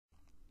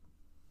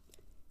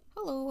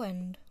Hello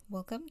and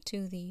welcome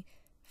to the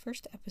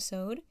first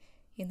episode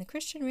in the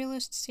Christian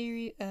Realist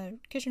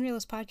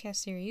podcast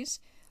series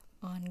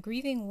on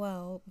grieving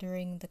well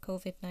during the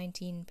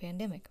COVID-19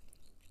 pandemic.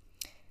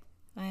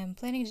 I am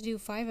planning to do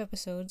 5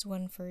 episodes,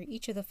 one for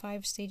each of the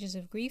 5 stages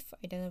of grief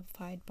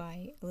identified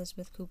by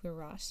Elizabeth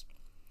Kubler-Ross.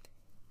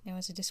 Now,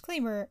 as a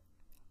disclaimer,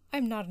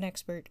 I'm not an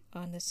expert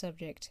on this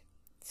subject,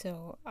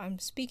 so I'm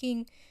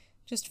speaking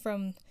just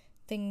from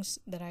things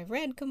that I've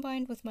read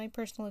combined with my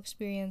personal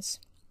experience.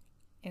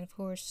 And of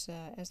course,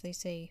 as they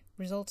say,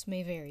 results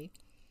may vary.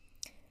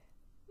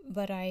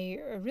 But I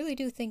really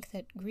do think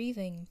that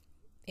grieving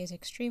is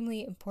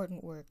extremely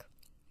important work,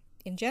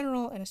 in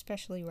general and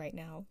especially right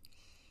now.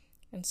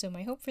 And so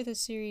my hope for this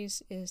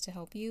series is to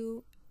help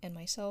you, and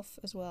myself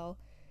as well,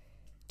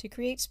 to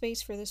create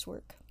space for this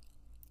work,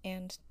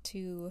 and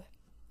to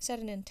set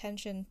an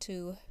intention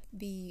to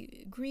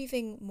be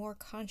grieving more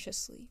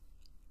consciously.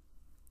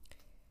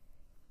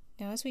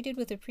 Now, as we did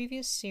with the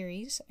previous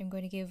series, I'm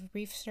going to give a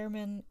brief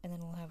sermon, and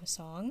then we'll have a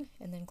song,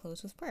 and then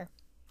close with prayer.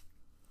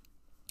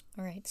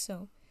 Alright,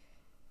 so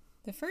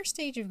the first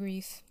stage of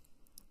grief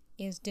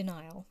is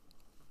denial.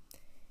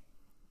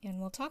 And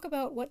we'll talk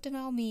about what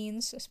denial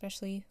means,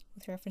 especially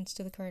with reference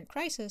to the current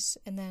crisis,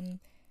 and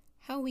then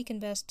how we can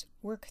best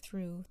work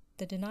through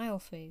the denial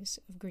phase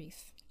of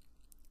grief.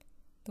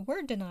 The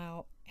word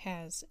denial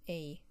has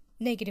a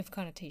negative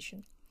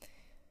connotation,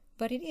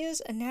 but it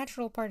is a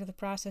natural part of the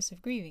process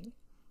of grieving.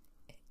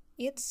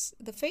 It's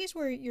the phase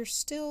where you're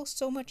still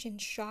so much in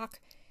shock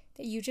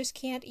that you just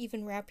can't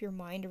even wrap your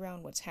mind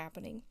around what's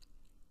happening.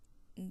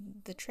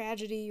 The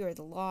tragedy or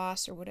the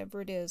loss or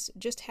whatever it is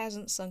just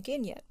hasn't sunk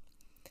in yet.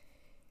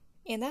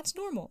 And that's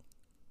normal.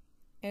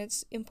 And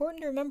it's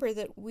important to remember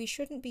that we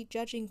shouldn't be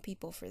judging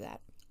people for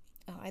that,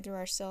 either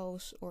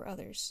ourselves or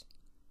others.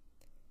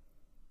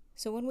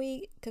 So when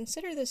we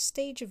consider this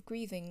stage of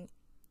grieving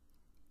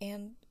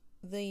and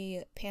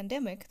the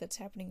pandemic that's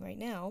happening right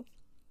now,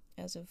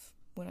 as of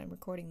when I'm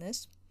recording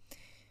this,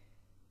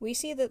 we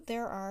see that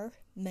there are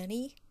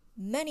many,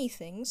 many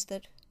things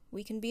that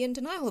we can be in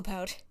denial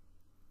about.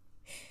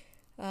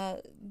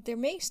 There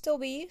may still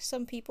be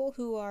some people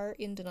who are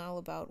in denial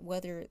about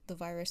whether the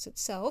virus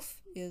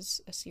itself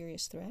is a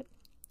serious threat,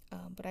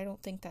 but I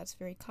don't think that's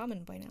very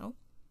common by now.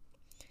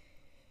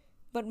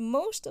 But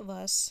most of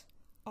us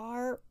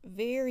are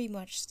very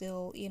much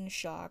still in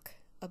shock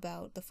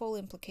about the full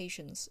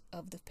implications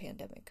of the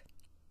pandemic.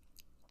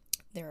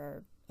 There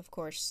are, of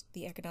course,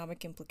 the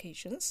economic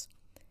implications,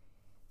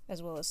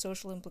 as well as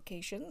social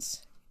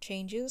implications,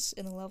 changes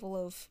in the level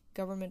of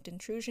government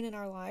intrusion in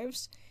our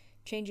lives,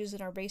 changes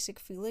in our basic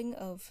feeling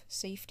of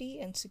safety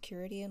and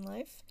security in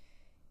life,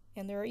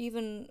 and there are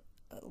even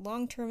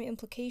long-term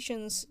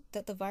implications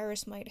that the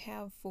virus might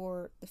have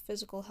for the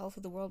physical health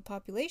of the world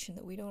population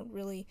that we don't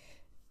really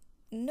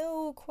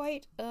know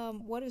quite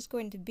what is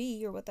going to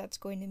be or what that's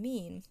going to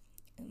mean.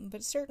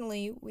 But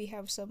certainly we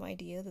have some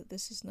idea that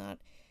this is not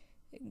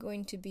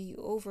going to be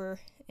over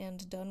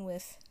and done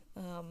with,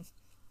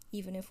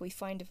 even if we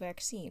find a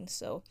vaccine.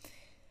 So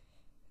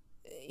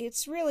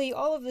it's really,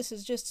 all of this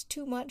is just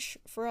too much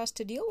for us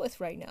to deal with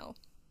right now.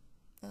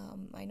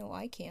 I know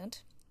I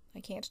can't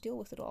deal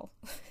with it all.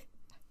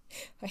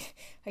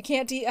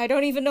 I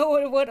don't even know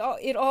what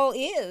it all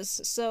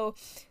is. So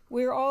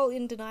we're all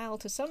in denial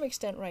to some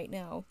extent right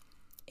now.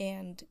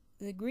 And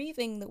the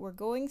grieving that we're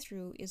going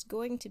through is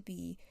going to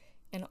be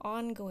an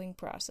ongoing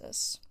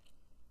process.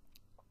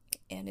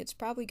 And it's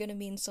probably going to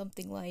mean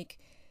something like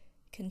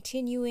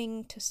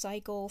continuing to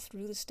cycle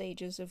through the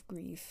stages of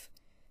grief.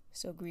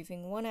 So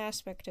grieving one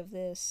aspect of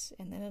this,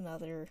 and then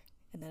another,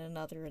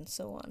 and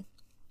so on.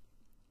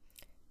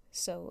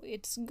 So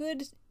it's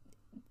good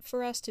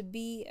for us to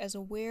be as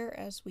aware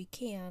as we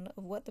can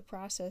of what the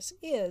process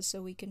is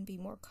so we can be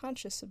more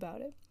conscious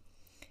about it.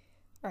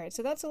 Alright,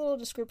 so that's a little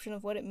description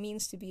of what it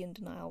means to be in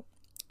denial.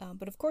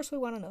 But of course we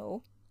want to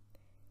know,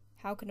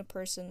 how can a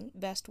person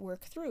best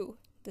work through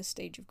this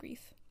stage of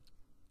grief?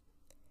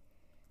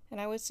 And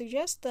I would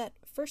suggest that,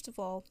 first of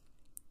all,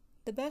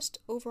 the best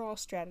overall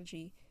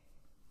strategy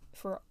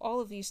for all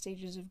of these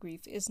stages of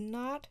grief is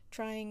not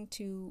trying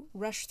to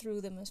rush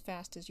through them as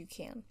fast as you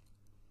can.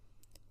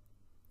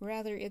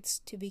 Rather, it's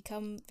to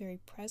become very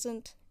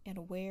present and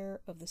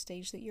aware of the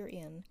stage that you're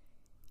in,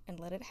 and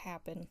let it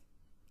happen,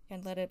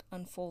 and let it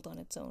unfold on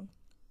its own.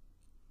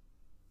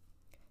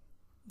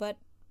 But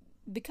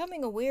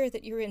becoming aware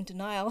that you're in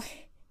denial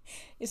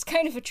is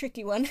kind of a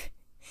tricky one,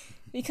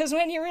 because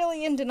when you're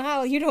really in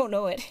denial, you don't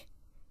know it.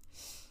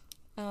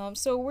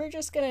 So we're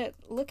just going to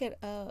look at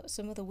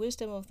some of the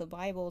wisdom of the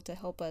Bible to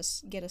help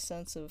us get a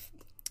sense of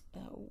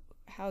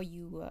how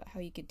you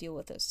could deal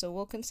with this. So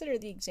we'll consider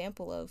the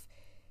example of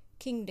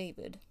King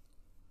David.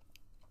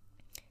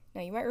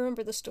 Now, you might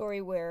remember the story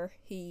where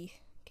King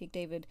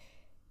David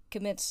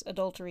commits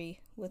adultery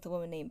with a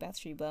woman named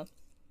Bathsheba,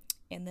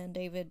 and then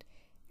David,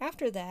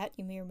 after that,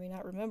 you may or may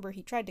not remember,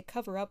 he tried to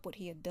cover up what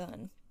he had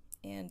done,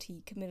 and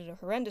he committed a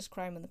horrendous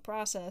crime in the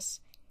process,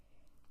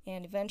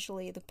 and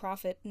eventually the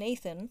prophet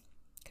Nathan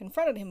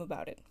confronted him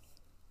about it.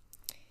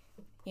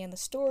 And the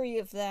story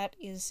of that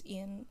is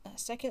in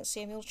 2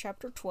 Samuel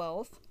chapter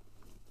 12.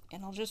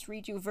 And I'll just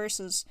read you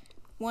verses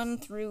 1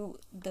 through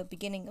the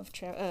beginning of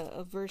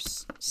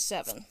verse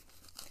 7.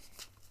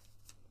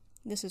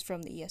 This is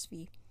from the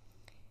ESV.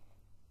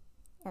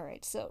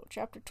 Alright, so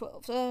chapter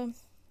 12.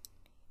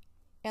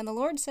 And the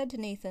Lord said to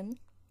Nathan,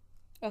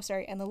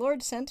 and the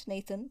Lord sent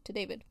Nathan to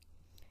David.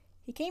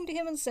 He came to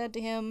him and said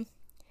to him,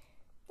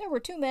 There were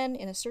 2 men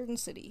in a certain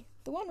city,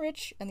 the one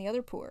rich and the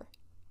other poor.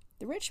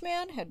 The rich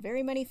man had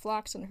very many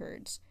flocks and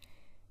herds,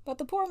 but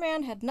the poor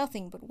man had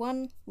nothing but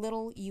one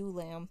little ewe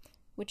lamb,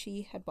 which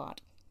he had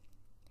bought.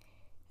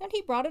 And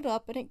he brought it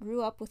up, and it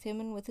grew up with him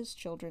and with his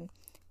children.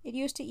 It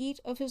used to eat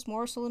of his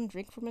morsel and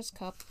drink from his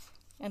cup,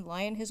 and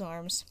lie in his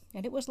arms,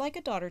 and it was like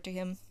a daughter to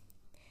him.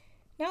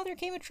 Now there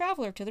came a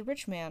traveler to the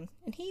rich man,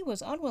 and he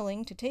was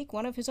unwilling to take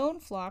one of his own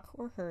flock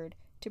or herd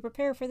to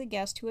prepare for the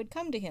guest who had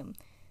come to him.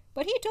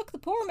 But he took the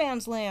poor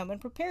man's lamb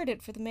and prepared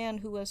it for the man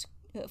who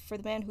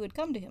had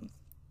come to him.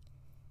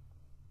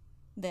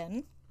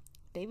 Then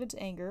David's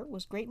anger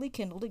was greatly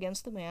kindled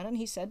against the man, and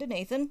he said to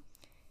Nathan,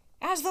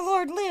 As the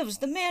Lord lives,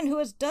 the man who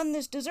has done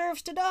this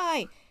deserves to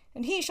die,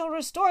 and he shall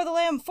restore the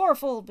lamb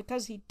fourfold,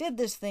 because he did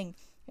this thing,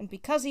 and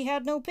because he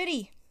had no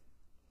pity.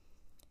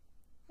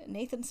 And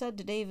Nathan said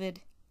to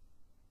David,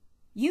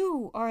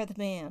 You are the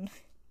man.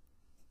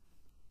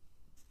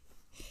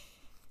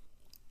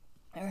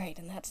 Alright,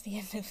 and that's the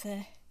end of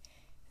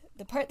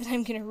the part that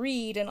I'm going to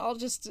read, and I'll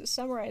just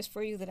summarize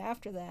for you that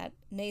after that,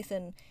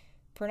 Nathan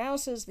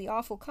pronounces the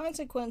awful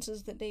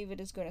consequences that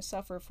David is going to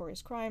suffer for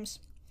his crimes,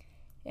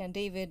 and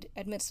David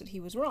admits that he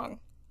was wrong,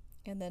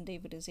 and then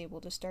David is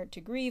able to start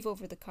to grieve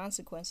over the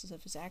consequences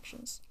of his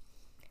actions.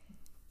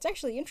 It's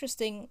actually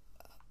interesting.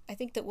 I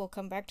think that we'll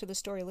come back to the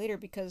story later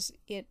because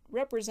it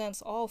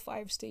represents all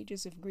 5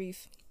 stages of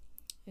grief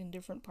in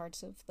different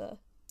parts of the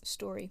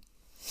story.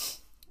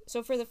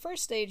 So for the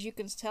first stage, you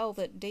can tell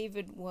that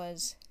David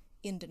was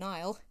in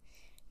denial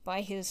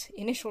by his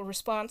initial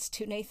response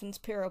to Nathan's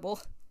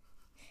parable.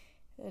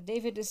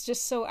 David is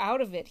just so out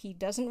of it, he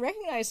doesn't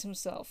recognize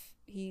himself.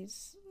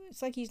 It's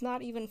like he's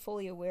not even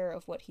fully aware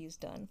of what he's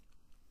done.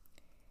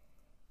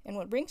 And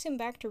what brings him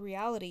back to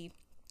reality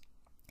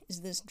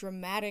is this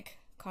dramatic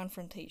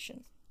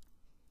confrontation.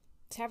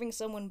 It's having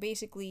someone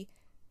basically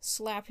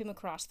slap him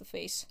across the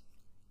face.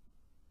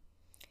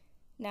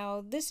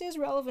 Now, this is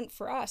relevant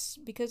for us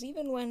because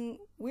even when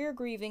we're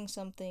grieving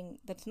something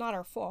that's not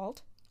our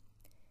fault,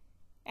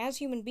 as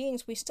human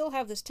beings, we still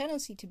have this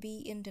tendency to be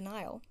in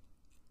denial.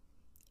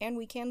 And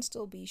we can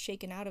still be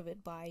shaken out of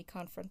it by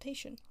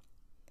confrontation.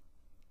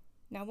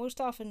 Now,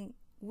 most often,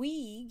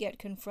 we get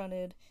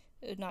confronted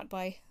not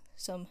by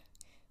some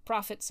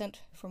prophet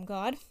sent from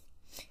God,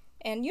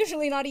 and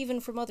usually not even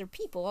from other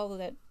people, although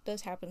that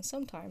does happen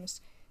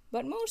sometimes.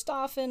 But most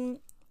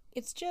often,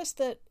 it's just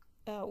that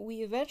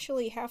we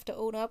eventually have to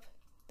own up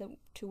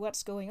to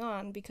what's going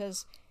on,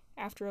 because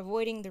after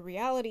avoiding the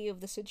reality of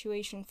the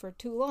situation for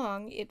too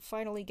long, it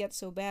finally gets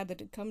so bad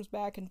that it comes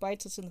back and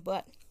bites us in the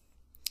butt.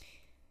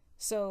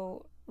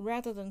 So,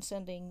 rather than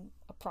sending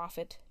a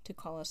prophet to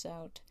call us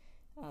out,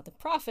 the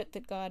prophet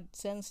that God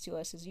sends to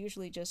us is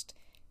usually just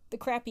the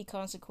crappy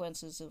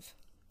consequences of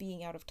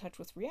being out of touch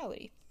with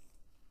reality.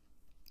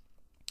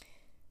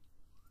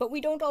 But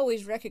we don't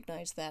always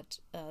recognize that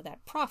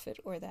prophet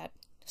or that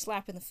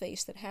slap in the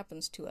face that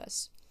happens to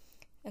us.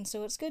 And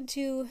so it's good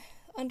to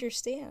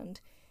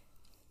understand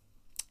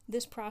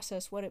this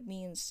process, what it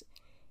means,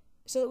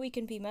 so that we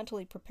can be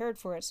mentally prepared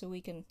for it, so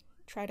we can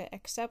try to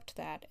accept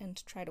that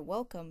and try to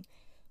welcome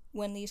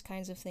when these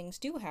kinds of things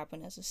do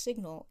happen as a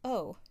signal,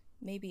 oh,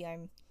 maybe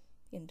I'm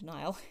in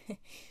denial.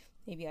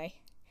 Maybe I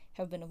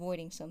have been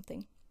avoiding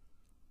something.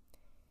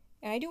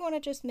 And I do want to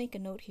just make a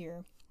note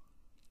here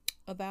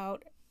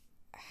about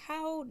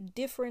how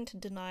different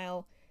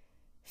denial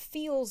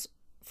feels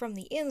from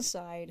the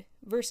inside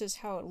versus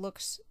how it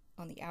looks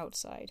on the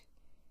outside.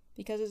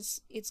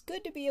 Because it's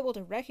good to be able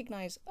to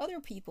recognize other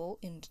people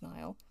in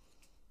denial,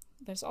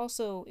 but it's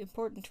also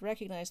important to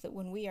recognize that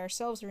when we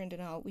ourselves are in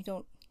denial, we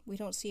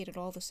don't see it at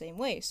all the same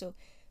way. So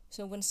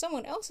when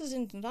someone else is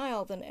in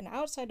denial, then an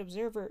outside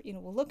observer,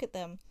 will look at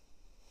them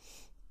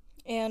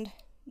and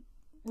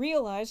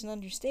realize and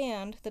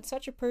understand that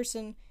such a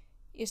person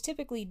is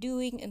typically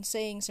doing and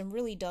saying some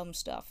really dumb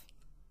stuff.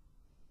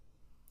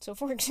 So,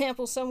 for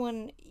example,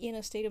 someone in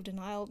a state of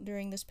denial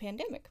during this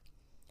pandemic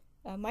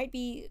might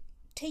be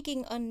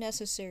taking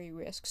unnecessary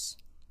risks,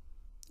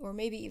 or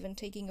maybe even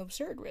taking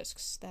absurd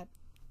risks. That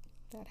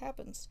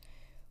happens.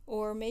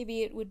 Or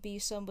maybe it would be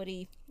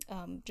somebody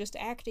just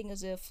acting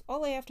as if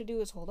all I have to do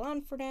is hold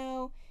on for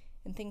now,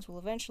 and things will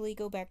eventually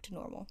go back to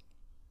normal.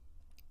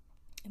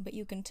 But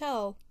you can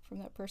tell from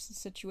that person's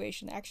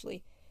situation,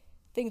 actually,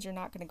 things are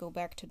not going to go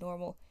back to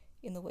normal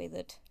in the way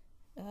that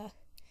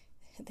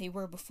they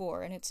were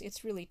before, and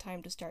it's really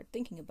time to start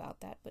thinking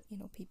about that. But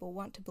people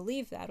want to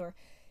believe that, or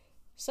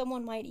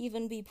someone might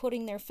even be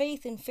putting their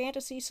faith in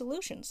fantasy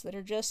solutions that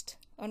are just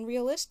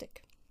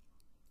unrealistic.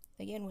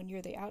 Again, when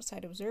you're the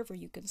outside observer,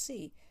 you can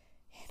see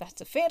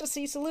that's a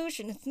fantasy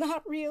solution. It's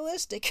not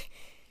realistic.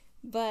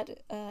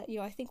 But,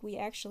 I think we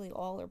actually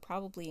all are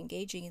probably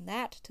engaging in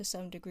that to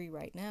some degree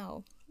right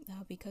now,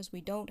 because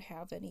we don't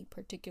have any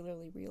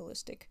particularly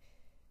realistic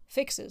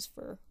fixes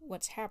for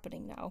what's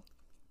happening now.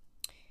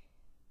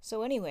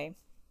 So anyway,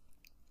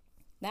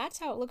 that's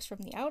how it looks from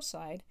the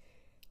outside.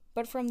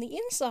 But from the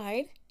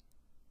inside,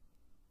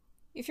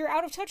 if you're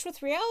out of touch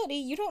with reality,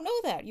 you don't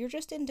know that. You're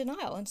just in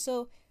denial. And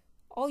so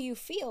all you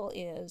feel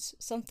is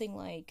something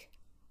like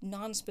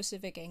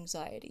non-specific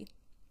anxiety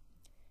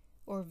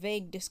or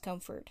vague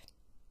discomfort.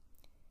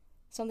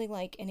 Something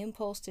like an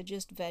impulse to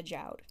just veg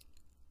out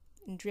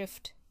and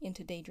drift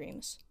into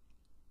daydreams.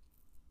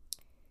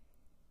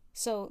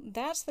 So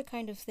that's the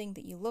kind of thing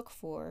that you look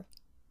for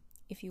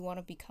if you want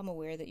to become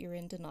aware that you're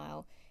in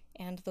denial,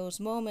 and those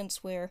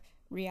moments where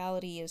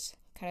reality is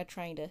kind of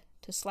trying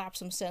to slap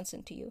some sense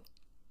into you.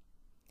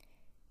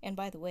 And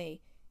by the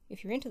way,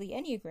 if you're into the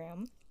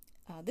Enneagram,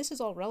 this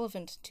is all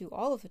relevant to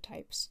all of the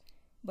types,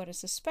 but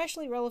it's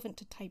especially relevant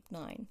to type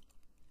 9.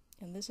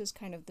 And this is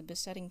kind of the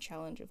besetting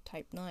challenge of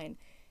type 9,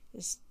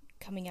 is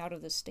coming out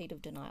of this state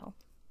of denial.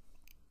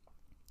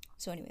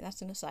 So anyway,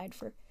 that's an aside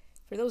for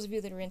those of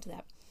you that are into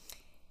that.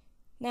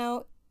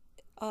 Now,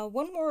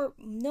 one more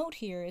note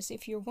here is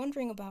if you're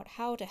wondering about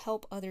how to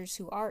help others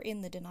who are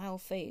in the denial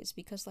phase,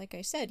 because like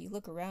I said, you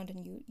look around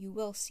and you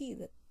will see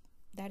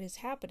that is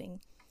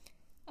happening.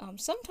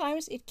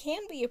 Sometimes it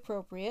can be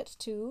appropriate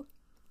to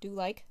do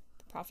like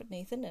the Prophet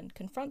Nathan and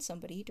confront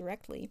somebody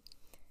directly.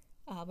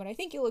 But I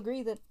think you'll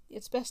agree that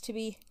it's best to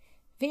be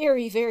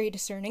very, very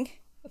discerning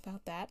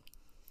about that.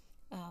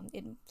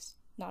 It's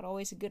not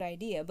always a good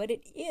idea, but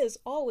it is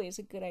always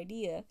a good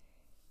idea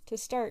to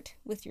start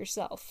with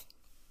yourself.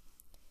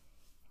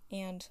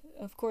 And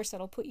of course,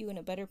 that'll put you in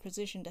a better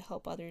position to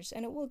help others,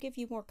 and it will give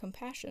you more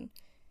compassion,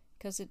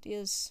 because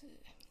it's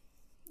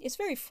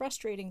very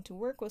frustrating to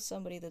work with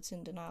somebody that's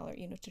in denial, or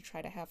to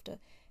try to have to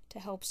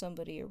help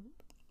somebody, or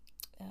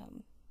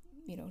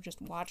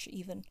just watch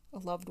even a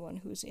loved one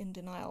who's in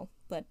denial.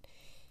 But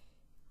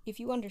if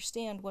you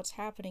understand what's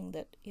happening,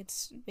 that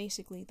it's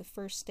basically the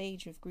first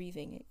stage of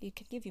grieving, it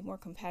can give you more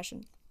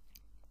compassion.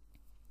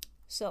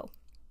 So,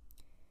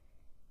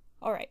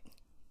 all right,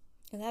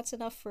 and that's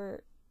enough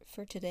for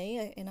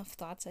today. Enough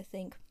thoughts, I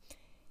think.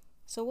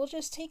 So we'll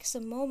just take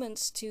some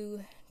moments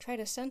to try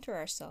to center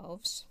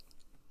ourselves.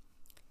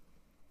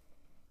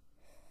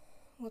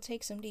 We'll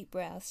take some deep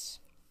breaths.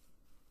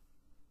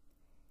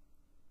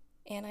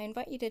 And I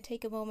invite you to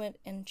take a moment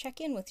and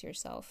check in with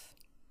yourself.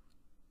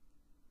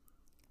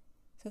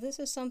 So this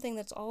is something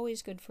that's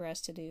always good for us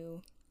to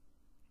do,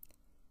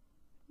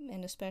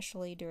 and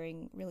especially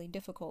during really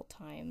difficult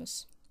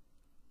times.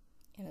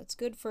 And it's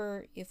good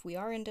for if we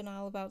are in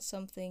denial about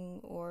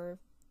something, or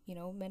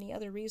many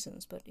other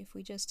reasons. But if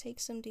we just take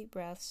some deep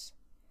breaths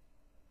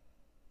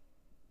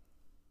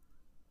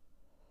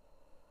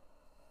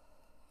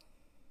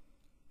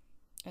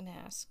and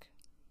ask,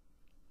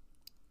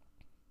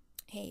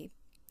 hey,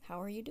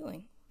 how are you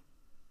doing?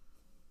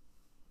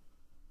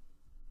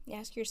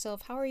 Ask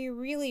yourself, how are you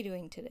really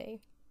doing today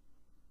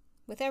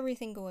with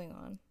everything going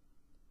on?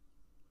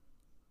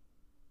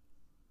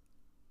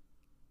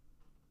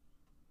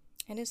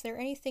 And is there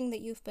anything that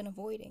you've been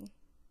avoiding?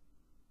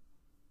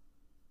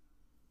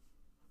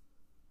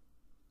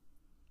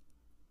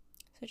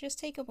 So just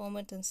take a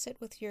moment and sit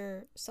with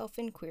your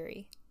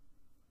self-inquiry.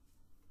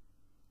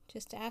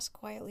 Just ask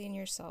quietly in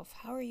yourself,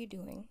 how are you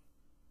doing?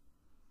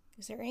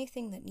 Is there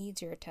anything that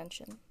needs your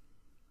attention?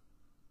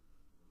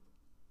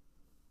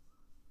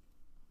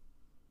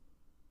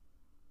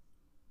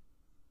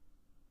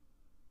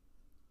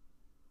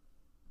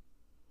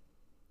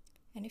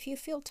 And if you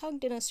feel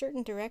tugged in a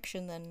certain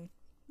direction, then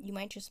you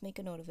might just make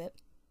a note of it.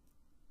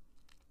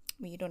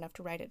 I mean, you don't have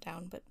to write it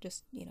down, but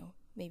just,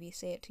 maybe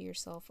say it to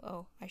yourself,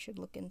 oh, I should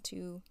look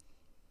into,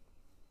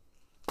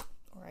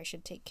 or I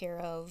should take care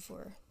of,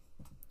 or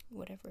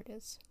whatever it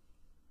is.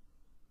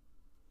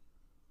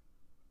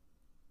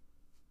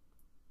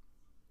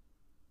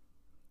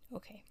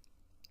 Okay.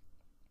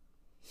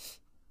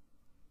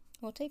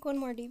 We'll take one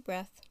more deep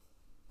breath.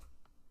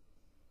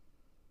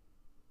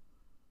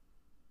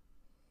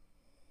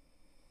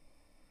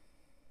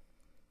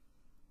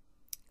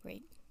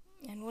 Great.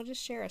 And we'll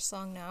just share a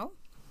song now.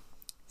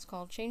 It's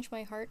called Change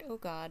My Heart, Oh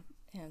God.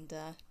 And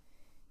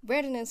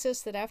Brandon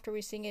insists that after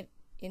we sing it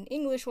in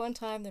English one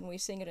time, then we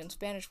sing it in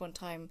Spanish one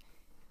time,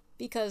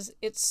 because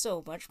it's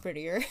so much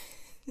prettier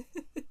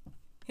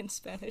in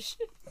Spanish.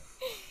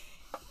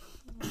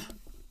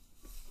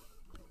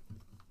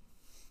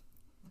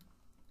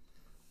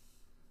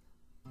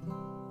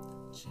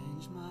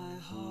 Change my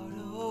heart,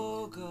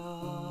 oh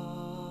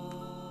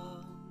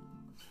God,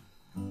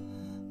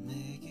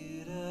 make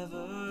it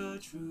ever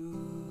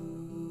true.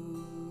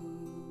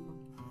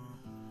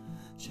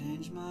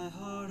 Change my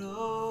heart,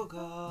 oh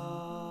God,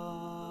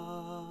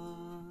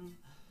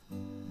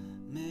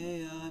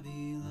 may I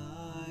be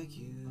like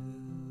you.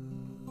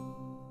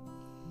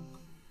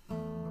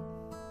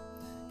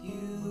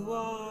 You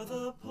are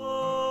the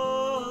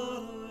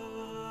potter,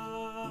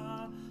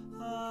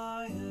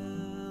 I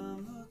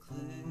am the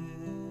clay.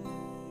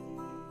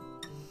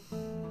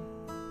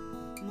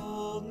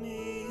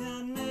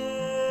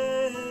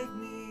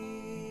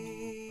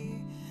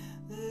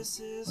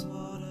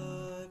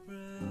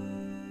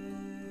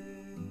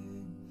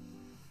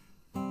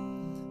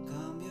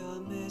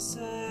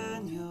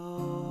 Señor,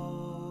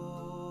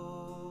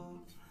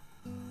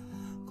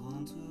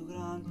 con tu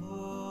gran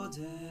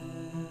poder,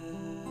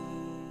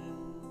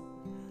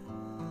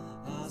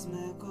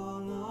 hazme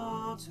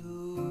como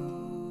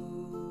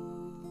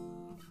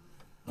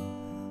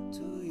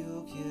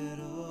tuyo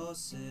quiero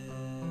ser.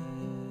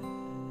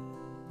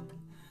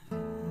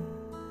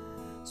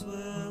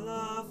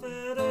 Suela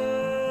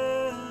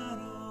ferero,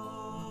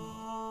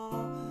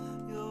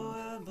 yo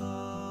el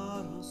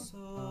barro soy.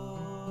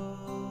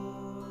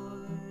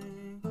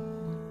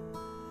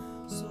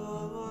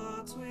 Solo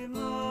a tu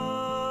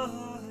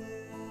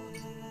imagen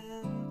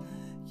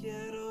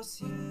quiero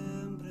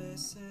siempre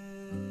ser.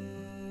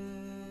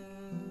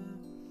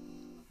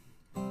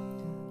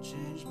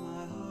 Change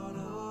my heart,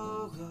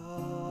 oh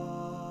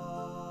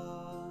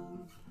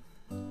God,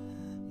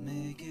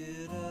 make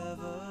it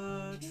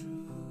ever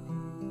true.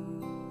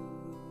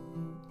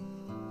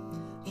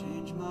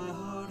 Change my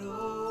heart,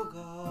 oh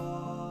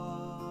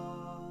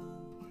God,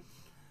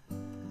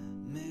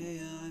 may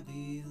I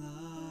be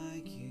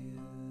like you.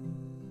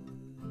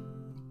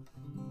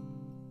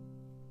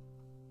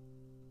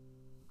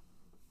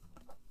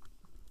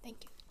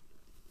 Thank you.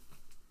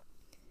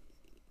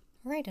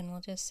 All right, and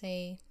we'll just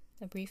say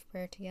a brief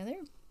prayer together.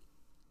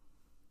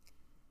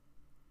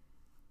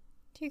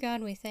 Dear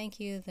God, we thank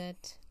you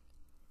that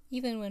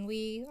even when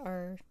we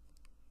are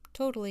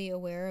totally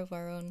aware of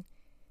our own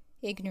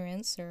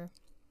ignorance or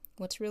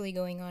what's really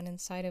going on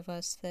inside of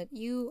us, that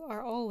you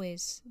are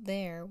always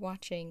there,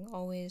 watching,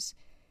 always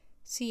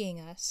seeing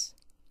us.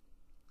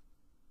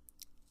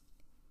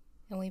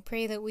 And we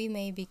pray that we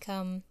may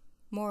become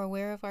more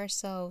aware of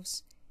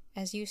ourselves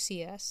as you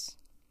see us,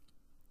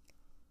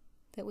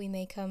 that we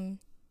may come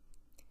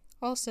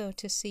also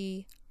to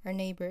see our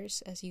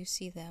neighbors as you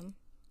see them.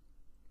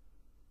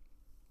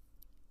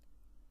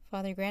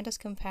 Father, grant us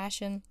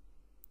compassion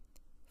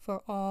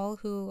for all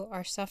who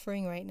are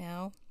suffering right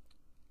now,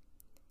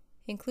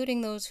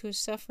 including those whose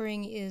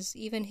suffering is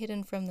even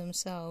hidden from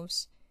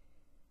themselves,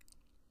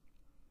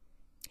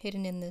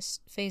 hidden in this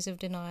phase of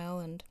denial,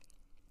 and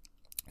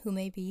who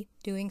may be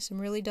doing some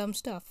really dumb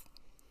stuff.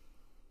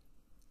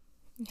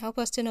 Help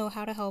us to know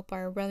how to help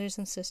our brothers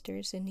and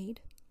sisters in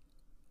need.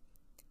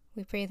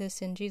 We pray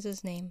this in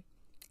Jesus' name.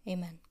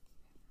 Amen.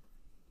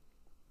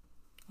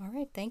 All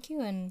right, thank you,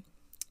 and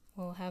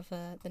we'll have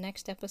the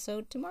next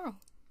episode tomorrow.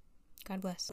 God bless.